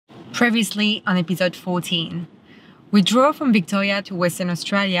Previously on episode 14, we drove from Victoria to Western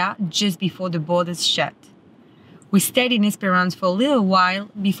Australia just before the borders shut. We stayed in Esperance for a little while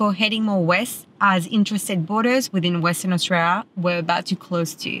before heading more west as interstate borders within Western Australia were about to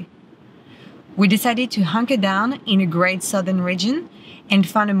close too. We decided to hunker down in a great southern region and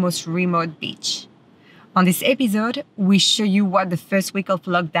find a most remote beach. On this episode, we show you what the first week of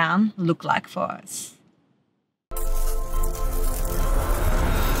lockdown looked like for us.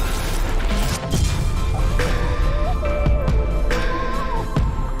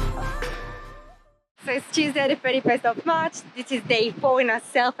 So it's Tuesday the 31st of March. This is day 4 in our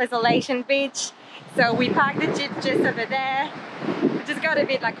self-isolation beach. So we parked the Jeep just over there. We just got a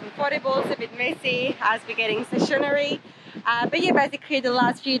bit comfortable, it's a bit messy as we're getting stationary. But yeah, basically the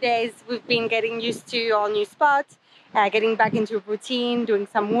last few days we've been getting used to our new spot, getting back into a routine, doing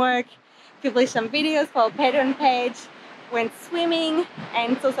some work, published some videos for our Patreon page, went swimming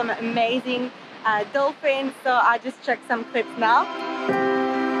and saw some amazing dolphins. So I just checked some clips now.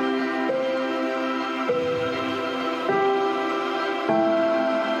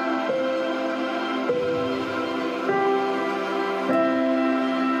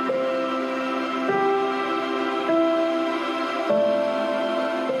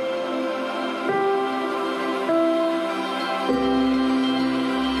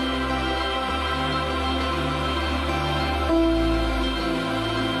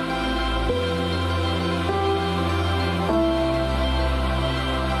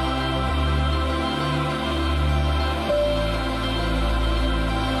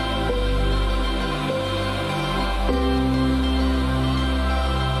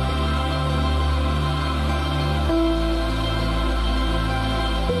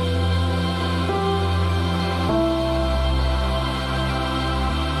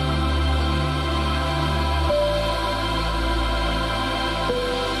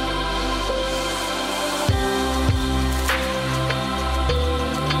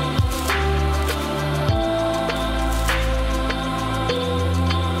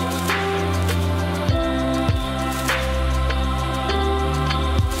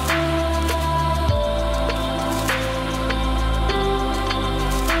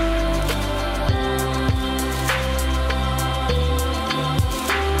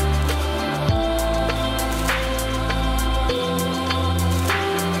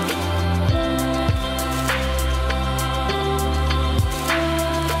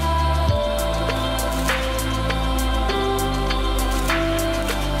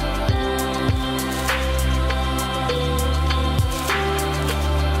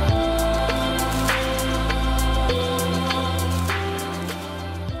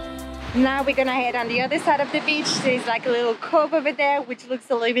 Now we're gonna head on the other side of the beach. There's a little cove over there which looks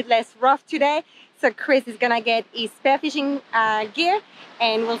a little bit less rough today. So Chris is gonna get his spearfishing gear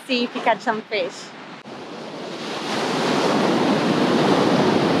and we'll see if he catch some fish.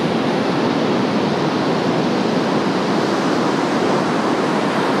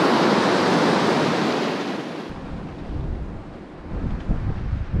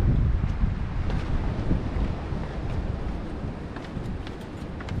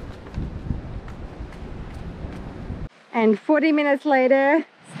 And 40 minutes later,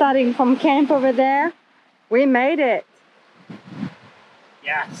 starting from camp over there, we made it.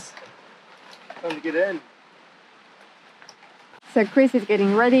 Yes. Time to get in. So Chris is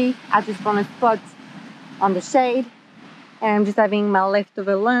getting ready. I just found a spot on the shade. And I'm just having my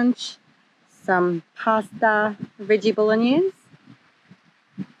leftover lunch. Some pasta, veggie bolognese.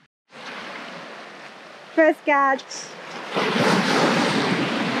 First catch.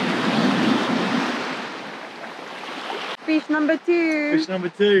 Fish number 2. Fish number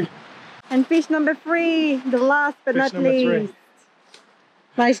 2. And fish number 3, the last but not least.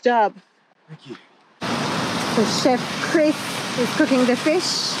 Nice job. Thank you. So Chef Chris is cooking the fish.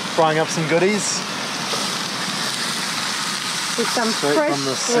 Frying up some goodies. With some fresh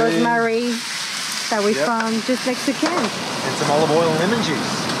rosemary that we found just next to camp. And some olive oil and lemon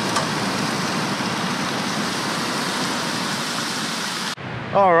juice.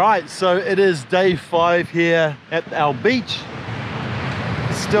 Alright, so it is day 5 here at our beach.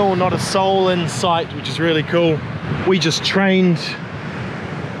 Still not a soul in sight, which is really cool. We just trained,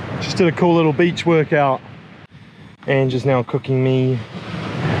 just did a cool little beach workout. And just now cooking me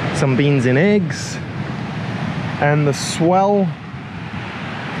some beans and eggs. And the swell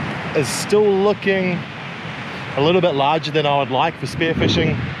is still looking a little bit larger than I would like for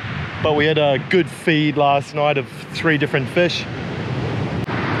spearfishing. But we had a good feed last night of 3 different fish.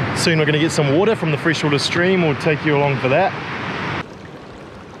 Soon we're going to get some water from the freshwater stream. We'll take you along for that.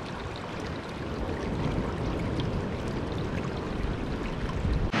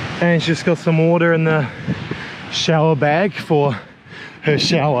 And she's got some water in the shower bag for her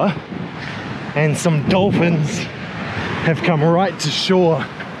shower, and some dolphins have come right to shore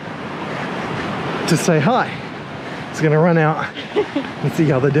to say hi. It's gonna run out and see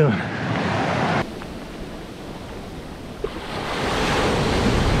how they're doing.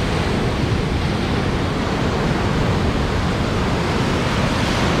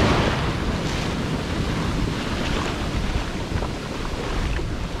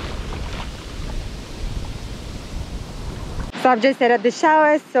 So I've just set up the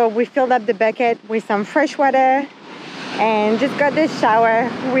shower, so we filled up the bucket with some fresh water and just got the shower.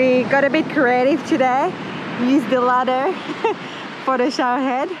 We got a bit creative today, used the ladder for the shower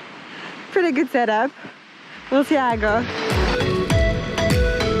head. Pretty good setup. We'll see how I go.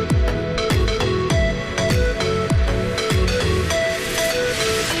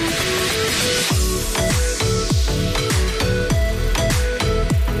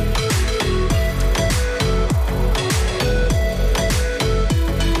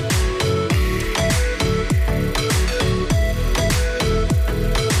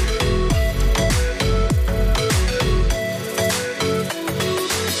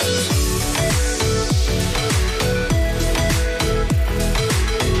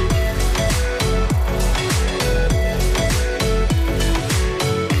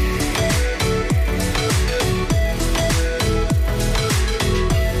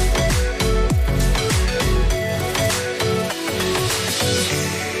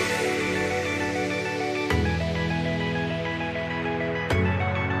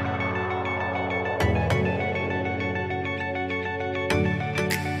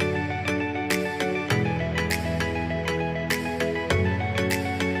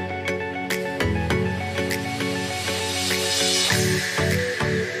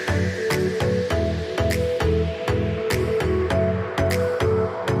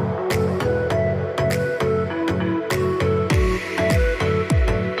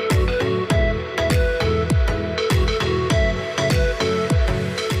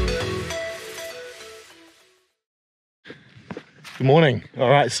 Good morning. All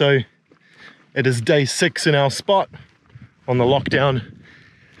right, so it is day 6 in our spot on the lockdown.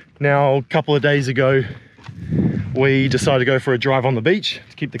 Now, a couple of days ago, we decided to go for a drive on the beach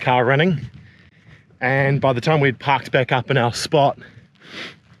to keep the car running. And by the time we'd parked back up in our spot,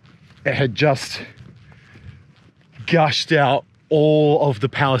 it had just gushed out all of the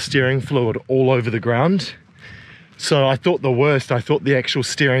power steering fluid all over the ground. So I thought the worst. I thought the actual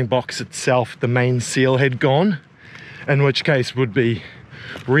steering box itself, the main seal, had gone, in which case would be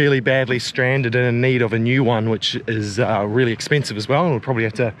really badly stranded and in need of a new one, which is really expensive as well, and we'll probably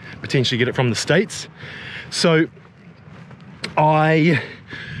have to potentially get it from the States. So I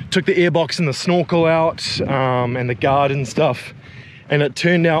took the airbox and the snorkel out, and the guard and stuff, and it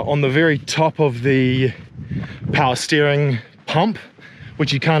turned out on the very top of the power steering pump,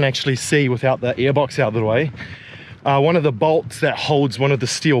 which you can't actually see without the airbox out of the way, one of the bolts that holds one of the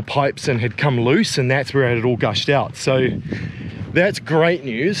steel pipes in had come loose, and that's where it had all gushed out. So that's great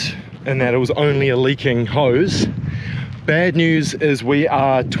news in that it was only a leaking hose. Bad news is we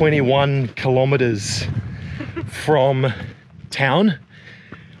are 21 kilometers from town.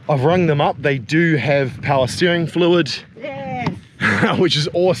 I've rung them up. They do have power steering fluid, yes. Which is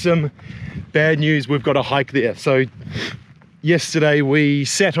awesome. Bad news, we've got to hike there. So yesterday we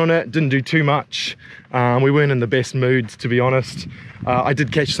sat on it, didn't do too much. We weren't in the best mood, to be honest. I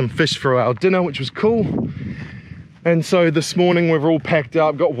did catch some fish for our dinner, which was cool. And so this morning we've all packed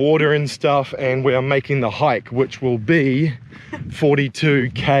up, got water and stuff, and we are making the hike, which will be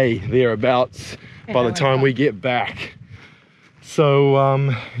 42k thereabouts by the time we get back. So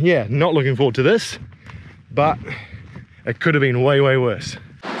yeah, not looking forward to this, but it could have been way, way worse.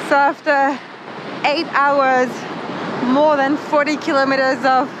 So after 8 hours, more than 40 kilometers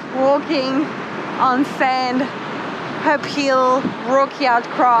of walking on sand, uphill, rocky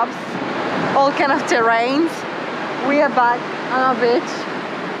outcrops, all kind of terrains, we are back on our beach.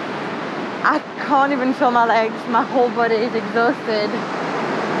 I can't even feel my legs, my whole body is exhausted.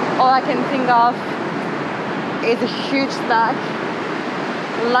 All I can think of is a huge snack,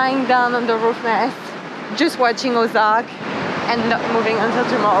 lying down on the roof nest, just watching Ozark and not moving until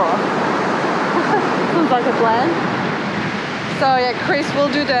tomorrow. Sounds like a plan. So yeah, Chris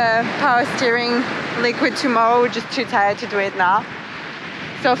will do the power steering liquid tomorrow. We're just too tired to do it now.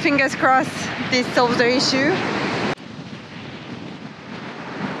 So fingers crossed this solves the issue.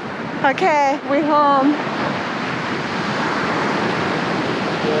 Okay, we're home.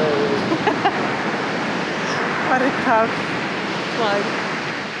 What a tough slug.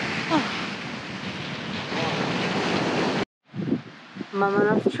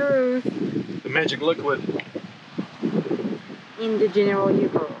 Moment of truth. The magic liquid. In the general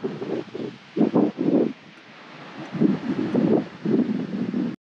Euro.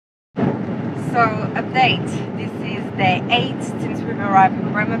 So update, this is day 8 since we've arrived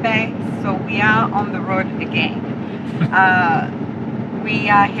in Bremer Bay, so we are on the road again. We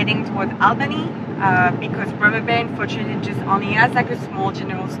are heading towards Albany because Bremer Bay unfortunately just only has like a small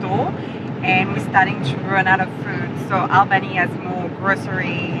general store and we're starting to run out of food. So Albany has more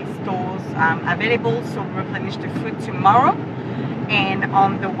grocery stores available, so we'll replenish the food tomorrow. And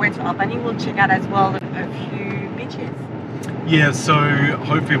on the way to Albany we'll check out as well a few beaches. Yeah, so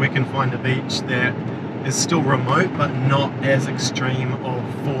hopefully we can find a beach that is still remote but not as extreme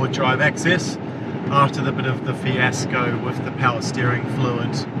of forward drive access after the bit of the fiasco with the power steering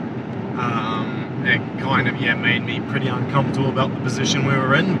fluid. It kind of made me pretty uncomfortable about the position we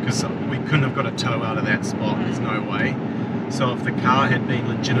were in because we couldn't have got a tow out of that spot, there's no way. So if the car had been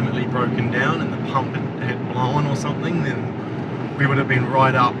legitimately broken down and the pump had blown or something, then we would have been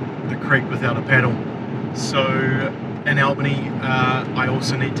right up the creek without a paddle. So in Albany, I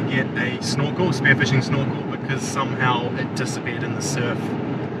also need to get a snorkel, spearfishing snorkel, because somehow it disappeared in the surf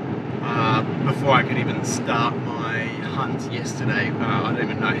before I could even start my hunt yesterday. I don't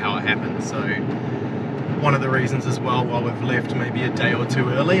even know how it happened, so one of the reasons as well why we've left maybe a day or two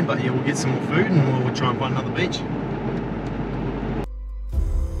early, but yeah, we'll get some more food and we'll try and find another beach.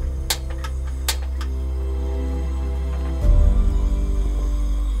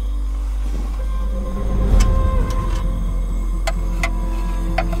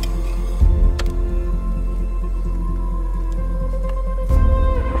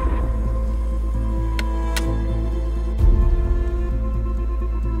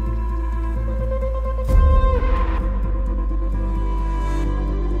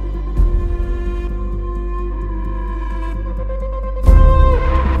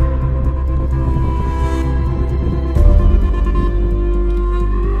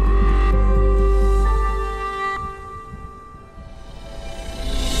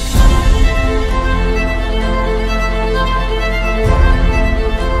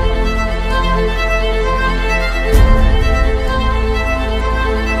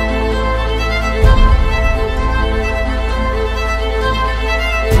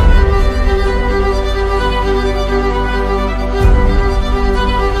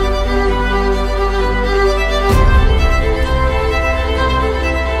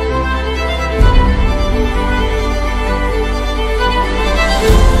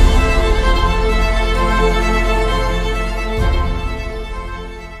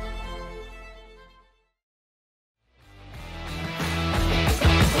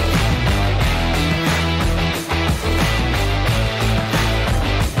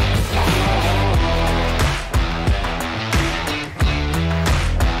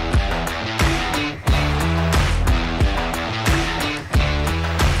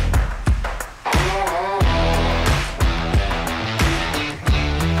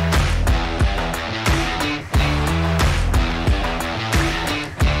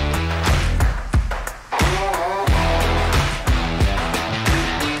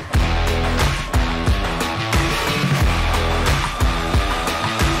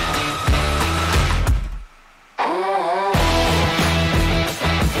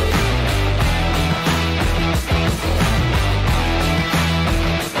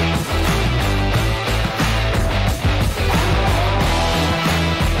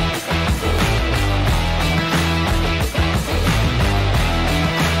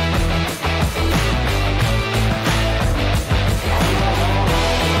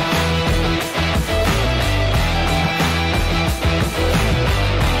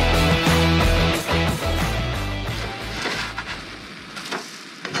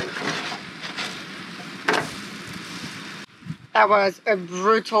 That was a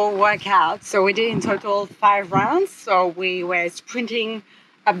brutal workout. So we did in total 5 rounds. So we were sprinting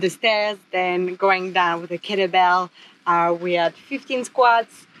up the stairs, then going down with a kettlebell. We had 15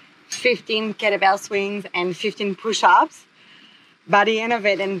 squats, 15 kettlebell swings, and 15 push-ups. By the end of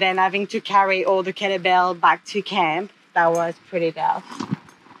it, and then having to carry all the kettlebell back to camp, that was pretty tough.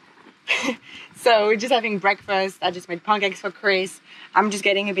 So we're just having breakfast. I just made pancakes for Chris. I'm just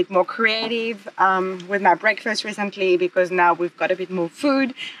getting a bit more creative with my breakfast recently because now we've got a bit more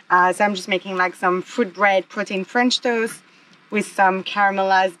food. So I'm just making like some fruit bread, protein French toast with some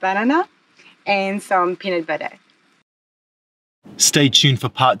caramelized banana and some peanut butter. Stay tuned for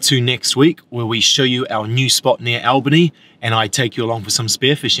part 2 next week, where we show you our new spot near Albany and I take you along for some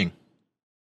spearfishing.